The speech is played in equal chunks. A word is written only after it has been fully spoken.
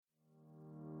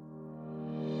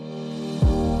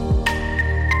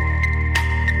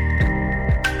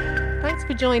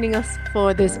joining us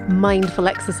for this mindful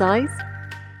exercise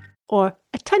or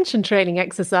attention training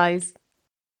exercise.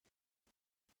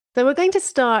 So we're going to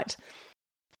start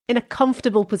in a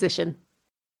comfortable position.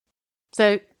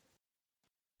 So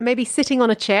maybe sitting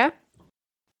on a chair,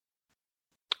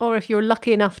 or if you're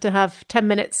lucky enough to have 10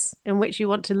 minutes in which you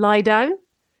want to lie down,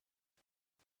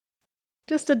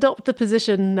 just adopt the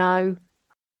position now.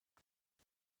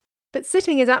 But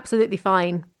sitting is absolutely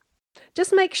fine.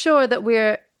 Just make sure that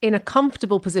we're in a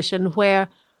comfortable position where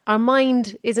our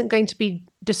mind isn't going to be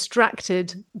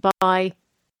distracted by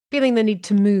feeling the need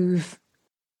to move.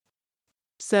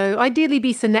 So ideally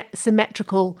be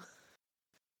symmetrical.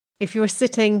 If you're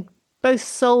sitting, both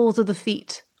soles of the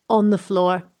feet on the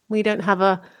floor. We don't have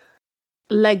a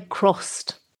leg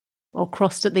crossed or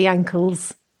crossed at the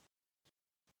ankles.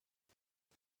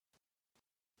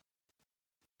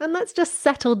 And let's just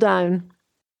settle down.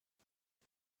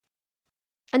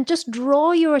 And just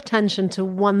draw your attention to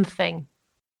one thing.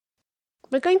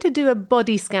 We're going to do a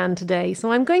body scan today, so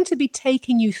I'm going to be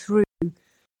taking you through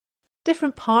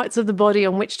different parts of the body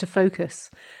on which to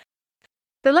focus.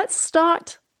 So let's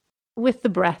start with the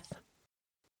breath.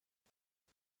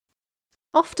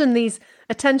 Often these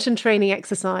attention training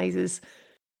exercises,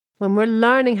 when we're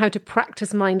learning how to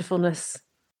practice mindfulness,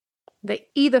 they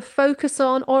either focus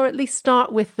on or at least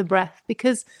start with the breath,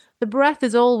 because the breath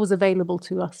is always available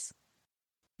to us,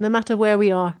 no matter where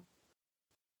we are.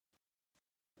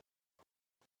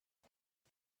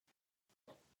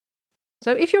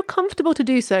 So if you're comfortable to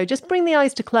do so, just bring the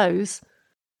eyes to close.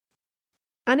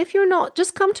 And if you're not,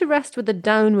 just come to rest with a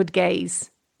downward gaze.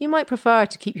 You might prefer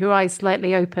to keep your eyes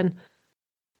slightly open,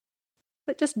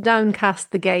 but just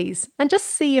downcast the gaze and just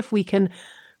see if we can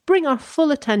bring our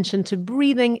full attention to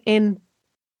breathing in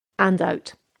and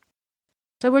out.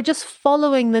 So we're just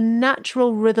following the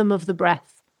natural rhythm of the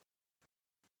breath.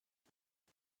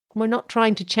 We're not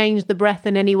trying to change the breath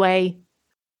in any way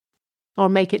or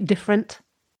make it different.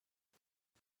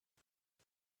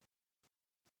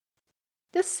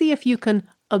 Just see if you can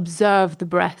observe the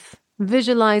breath.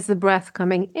 Visualize the breath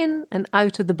coming in and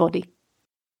out of the body.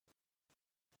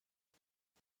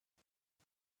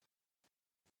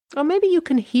 Or maybe you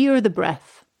can hear the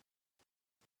breath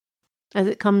as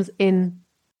it comes in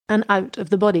and out of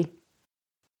the body.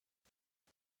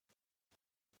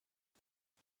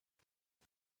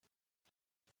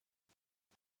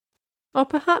 Or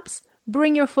perhaps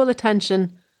bring your full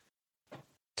attention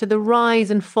to the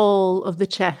rise and fall of the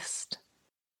chest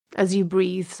as you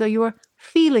breathe, so you're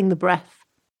feeling the breath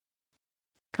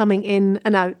coming in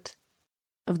and out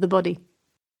of the body.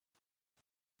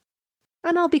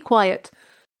 And I'll be quiet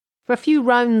for a few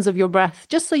rounds of your breath,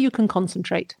 just so you can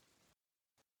concentrate.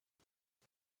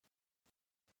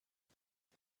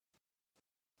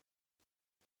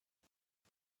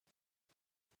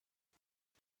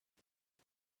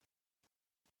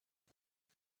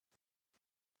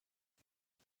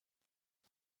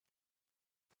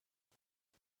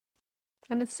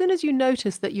 And as soon as you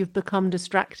notice that you've become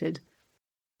distracted,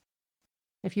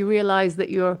 if you realize that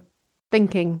you're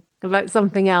thinking about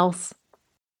something else,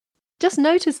 just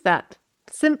notice that,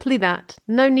 simply that.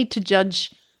 No need to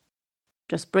judge.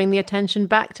 Just bring the attention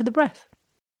back to the breath.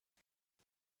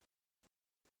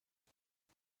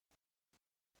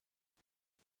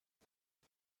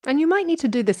 And you might need to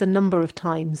do this a number of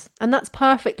times, and that's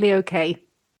perfectly okay.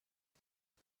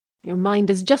 Your mind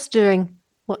is just doing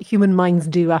what human minds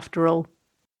do after all.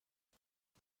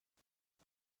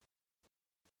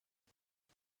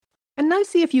 And now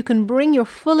see if you can bring your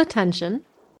full attention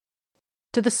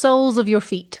to the soles of your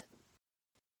feet.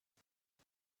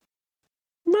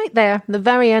 Right there, the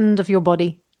very end of your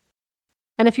body.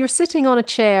 And if you're sitting on a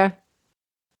chair,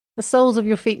 the soles of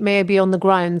your feet may be on the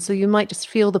ground, so you might just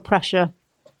feel the pressure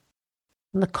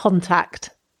and the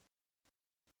contact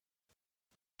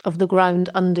of the ground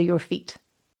under your feet.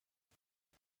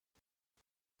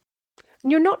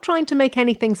 And you're not trying to make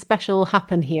anything special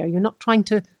happen here. You're not trying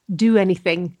to do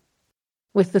anything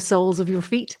with the soles of your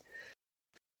feet.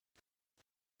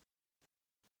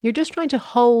 You're just trying to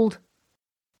hold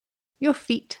your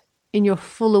feet in your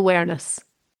full awareness.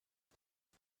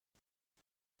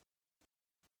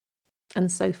 And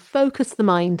so focus the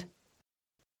mind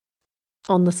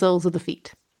on the soles of the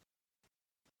feet.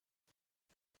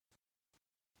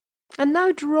 And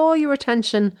now draw your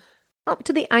attention up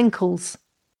to the ankles.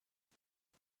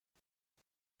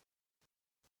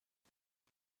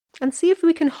 And see if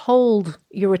we can hold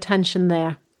your attention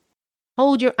there.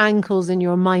 Hold your ankles in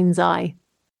your mind's eye.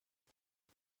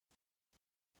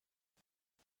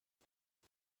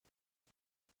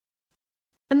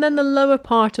 And then the lower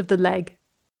part of the leg.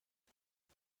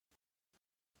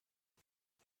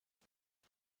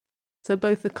 So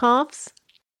both the calves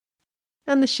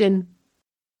and the shin.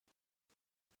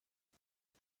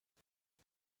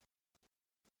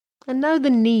 And now the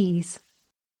knees.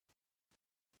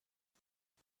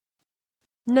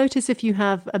 Notice if you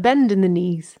have a bend in the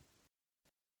knees.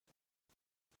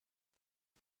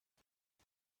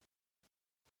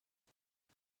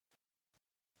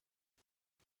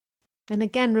 And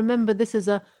again, remember, this is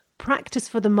a practice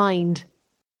for the mind.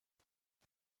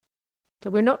 So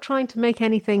we're not trying to make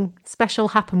anything special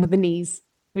happen with the knees.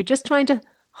 We're just trying to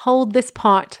hold this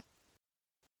part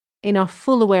in our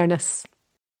full awareness.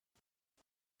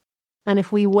 And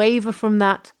if we waver from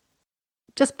that,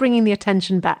 just bringing the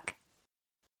attention back.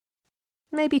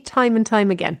 Maybe time and time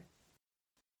again.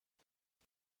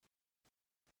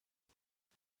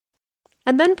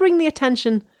 And then bring the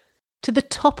attention to the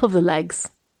top of the legs,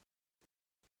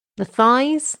 the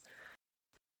thighs,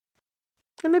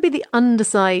 and maybe the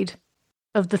underside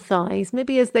of the thighs,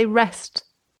 maybe as they rest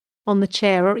on the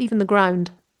chair or even the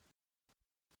ground.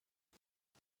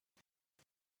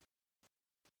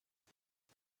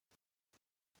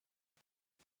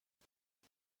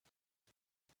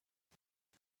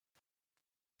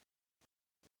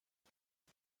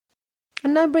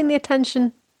 And now bring the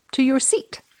attention to your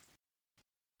seat.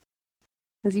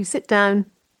 As you sit down,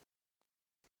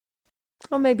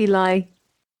 or maybe lie,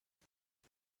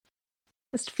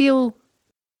 just feel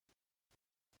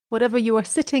whatever you are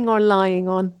sitting or lying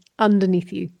on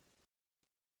underneath you.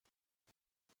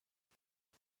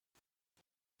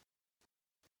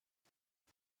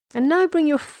 And now bring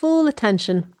your full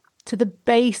attention to the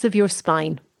base of your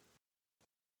spine.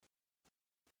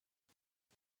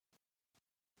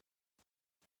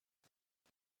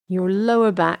 Your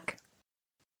lower back.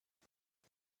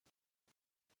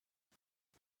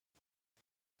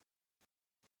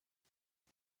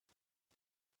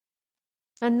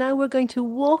 And now we're going to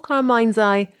walk our mind's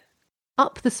eye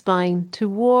up the spine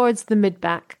towards the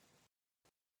mid-back.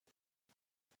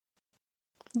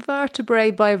 Vertebrae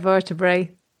by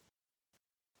vertebrae.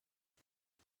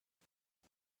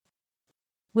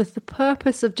 With the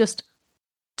purpose of just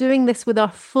doing this with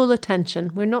our full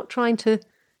attention. We're not trying to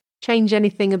change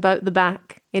anything about the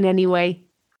back in any way.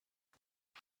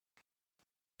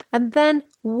 And then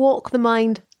walk the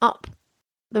mind up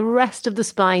the rest of the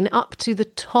spine, up to the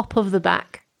top of the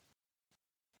back.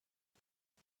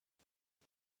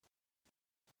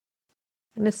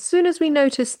 And as soon as we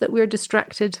notice that we're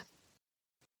distracted,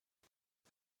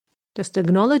 just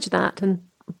acknowledge that and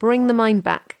bring the mind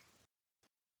back.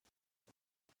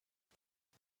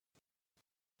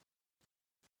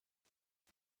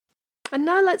 And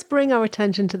now let's bring our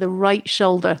attention to the right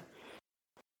shoulder.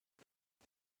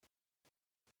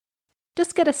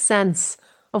 Just get a sense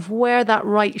of where that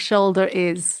right shoulder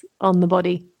is on the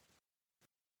body.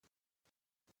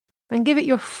 And give it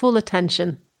your full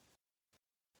attention.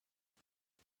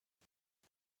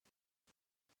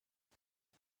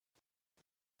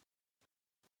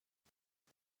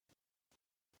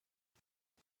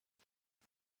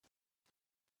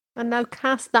 And now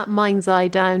cast that mind's eye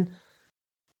down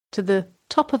to the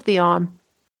top of the arm.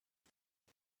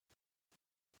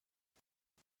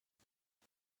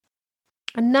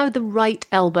 And now the right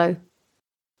elbow.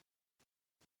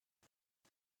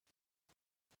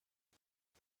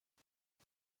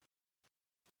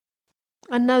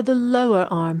 And now the lower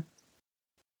arm.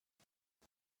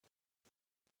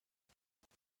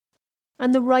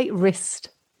 And the right wrist.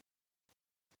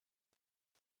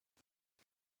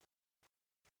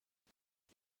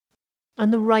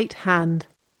 And the right hand.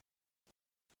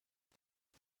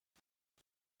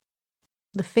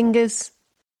 The fingers.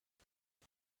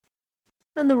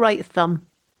 And the right thumb.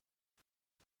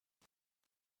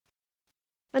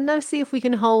 And now see if we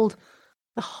can hold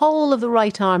the whole of the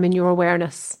right arm in your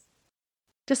awareness.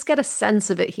 Just get a sense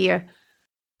of it here,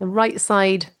 the right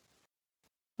side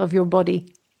of your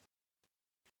body.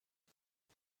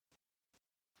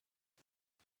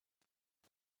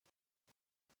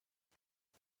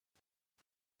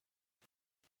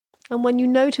 And when you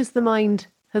notice the mind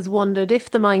has wandered,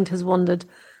 if the mind has wandered,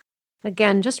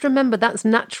 again, just remember that's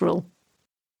natural.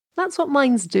 That's what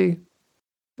minds do.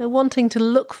 They're wanting to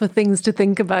look for things to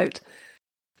think about.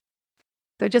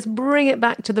 So just bring it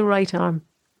back to the right arm.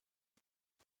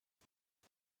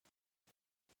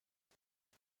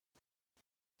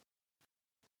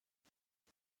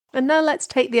 And now let's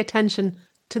take the attention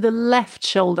to the left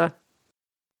shoulder.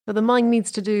 So the mind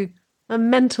needs to do a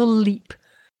mental leap,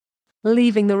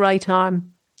 leaving the right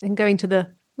arm and going to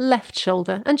the left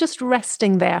shoulder and just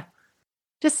resting there.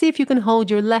 Just see if you can hold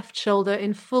your left shoulder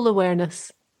in full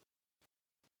awareness.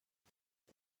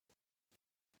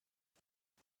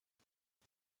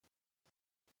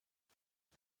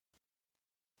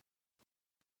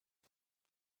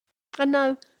 And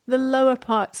now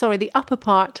the upper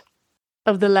part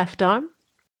of the left arm.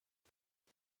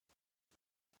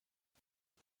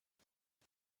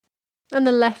 And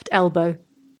the left elbow.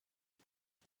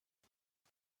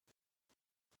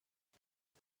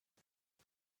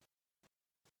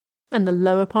 And the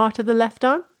lower part of the left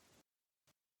arm.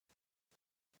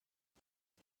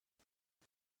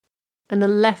 And the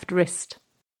left wrist.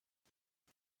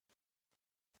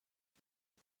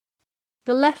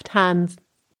 The left hand.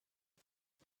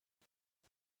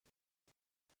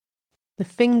 The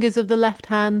fingers of the left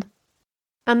hand.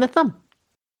 And the thumb.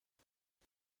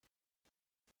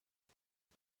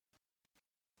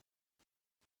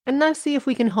 And now see if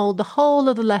we can hold the whole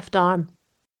of the left arm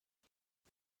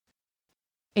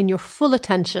in your full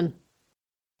attention.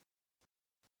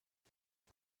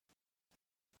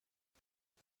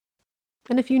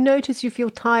 And if you notice you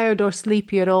feel tired or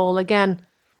sleepy at all, again,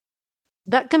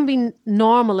 that can be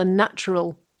normal and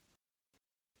natural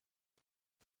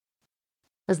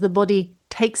as the body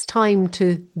takes time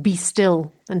to be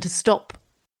still and to stop.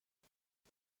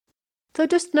 So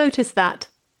just notice that.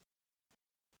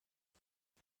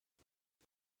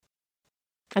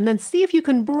 And then see if you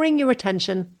can bring your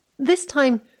attention, this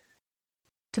time,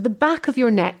 to the back of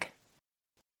your neck,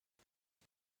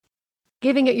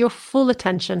 giving it your full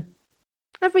attention.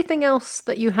 Everything else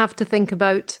that you have to think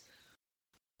about,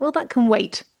 well, that can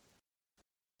wait.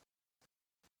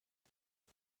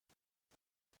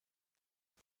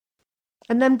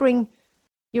 And then bring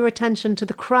your attention to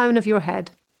the crown of your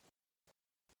head.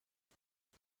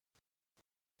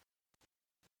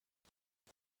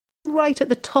 Right at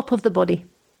the top of the body.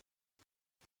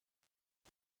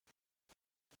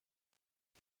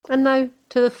 And now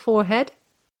to the forehead.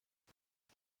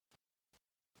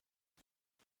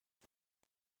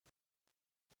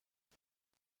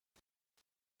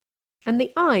 And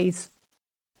the eyes.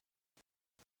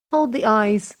 Hold the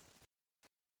eyes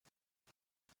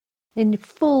in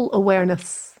full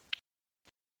awareness.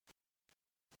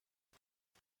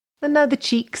 And now the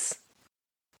cheeks.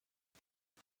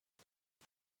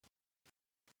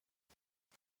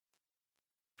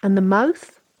 And the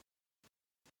mouth.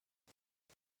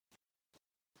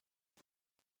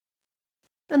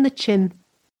 And the chin.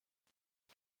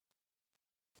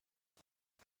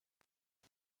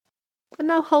 And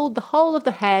now hold the whole of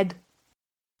the head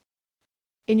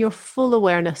in your full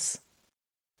awareness.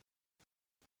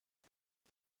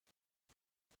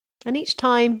 And each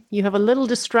time you have a little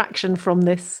distraction from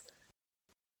this,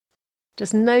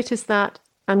 just notice that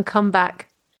and come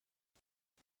back.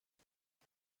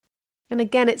 And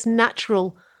again, it's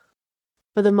natural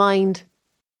for the mind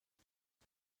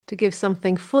to give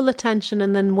something full attention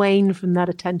and then wane from that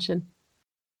attention.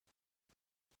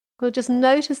 We'll just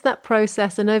notice that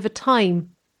process, and over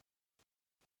time,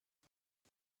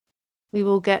 we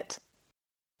will get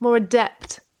more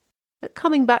adept at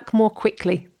coming back more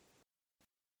quickly.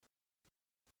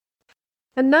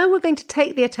 And now we're going to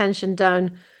take the attention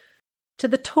down to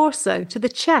the torso, to the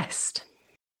chest.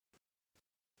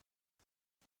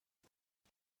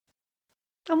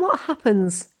 And what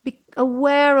happens? Be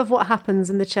aware of what happens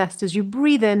in the chest as you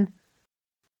breathe in.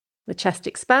 The chest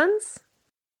expands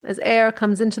as air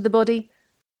comes into the body,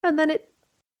 and then it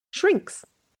shrinks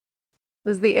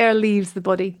as the air leaves the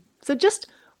body. So just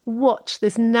watch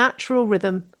this natural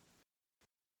rhythm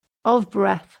of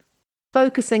breath,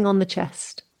 focusing on the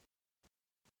chest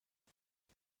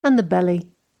and the belly,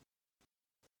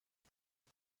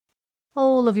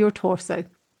 whole of your torso.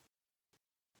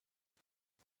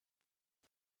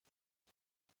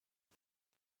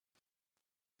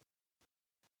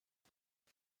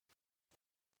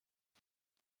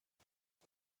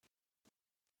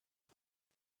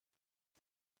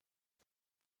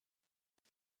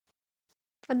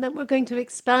 And then we're going to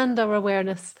expand our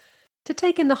awareness to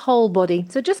take in the whole body.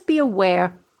 So just be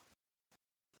aware.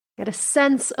 Get a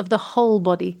sense of the whole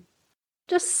body.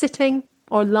 Just sitting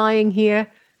or lying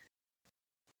here.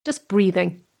 Just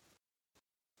breathing.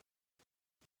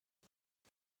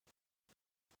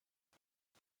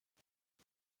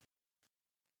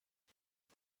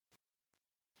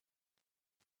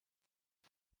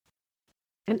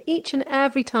 And each and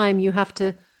every time you have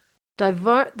to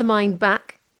divert the mind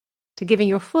back to giving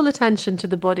your full attention to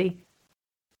the body.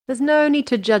 There's no need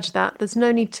to judge that. There's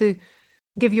no need to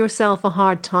give yourself a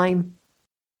hard time.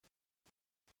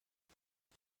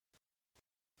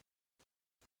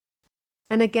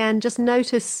 And again, just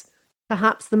notice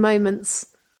perhaps the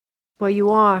moments where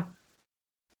you are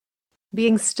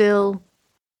being still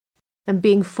and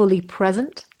being fully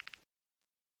present,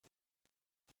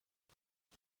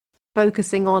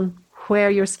 focusing on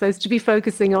where you're supposed to be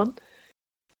focusing on.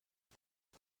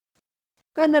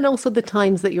 And then also the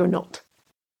times that you're not.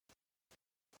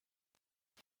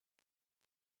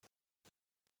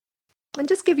 And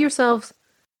just give yourselves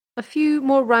a few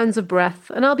more rounds of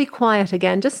breath, and I'll be quiet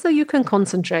again, just so you can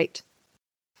concentrate.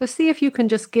 So see if you can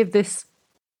just give this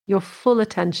your full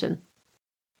attention.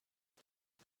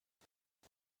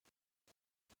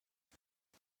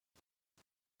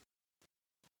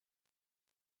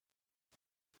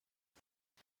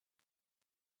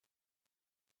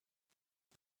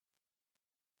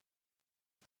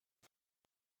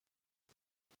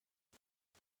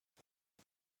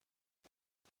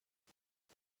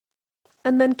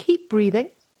 And then keep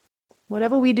breathing.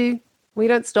 Whatever we do, we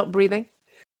don't stop breathing.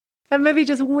 And maybe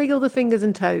just wiggle the fingers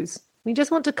and toes. We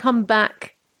just want to come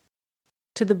back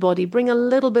to the body, bring a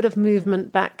little bit of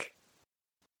movement back.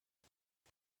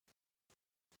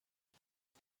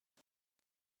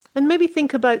 And maybe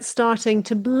think about starting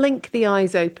to blink the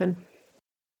eyes open,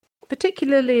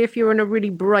 particularly if you're in a really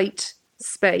bright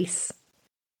space.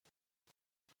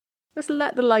 Just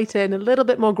let the light in a little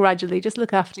bit more gradually. Just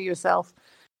look after yourself.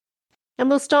 And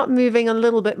we'll start moving a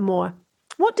little bit more.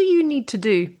 What do you need to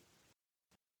do?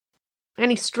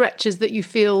 Any stretches that you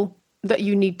feel that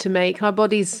you need to make? Our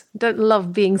bodies don't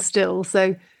love being still, so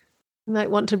you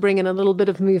might want to bring in a little bit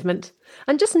of movement.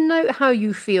 And just note how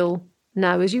you feel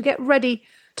now as you get ready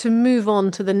to move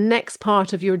on to the next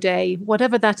part of your day,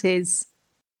 whatever that is.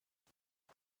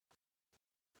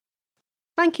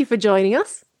 Thank you for joining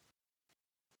us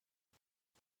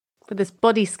for this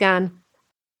body scan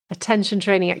attention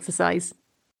training exercise.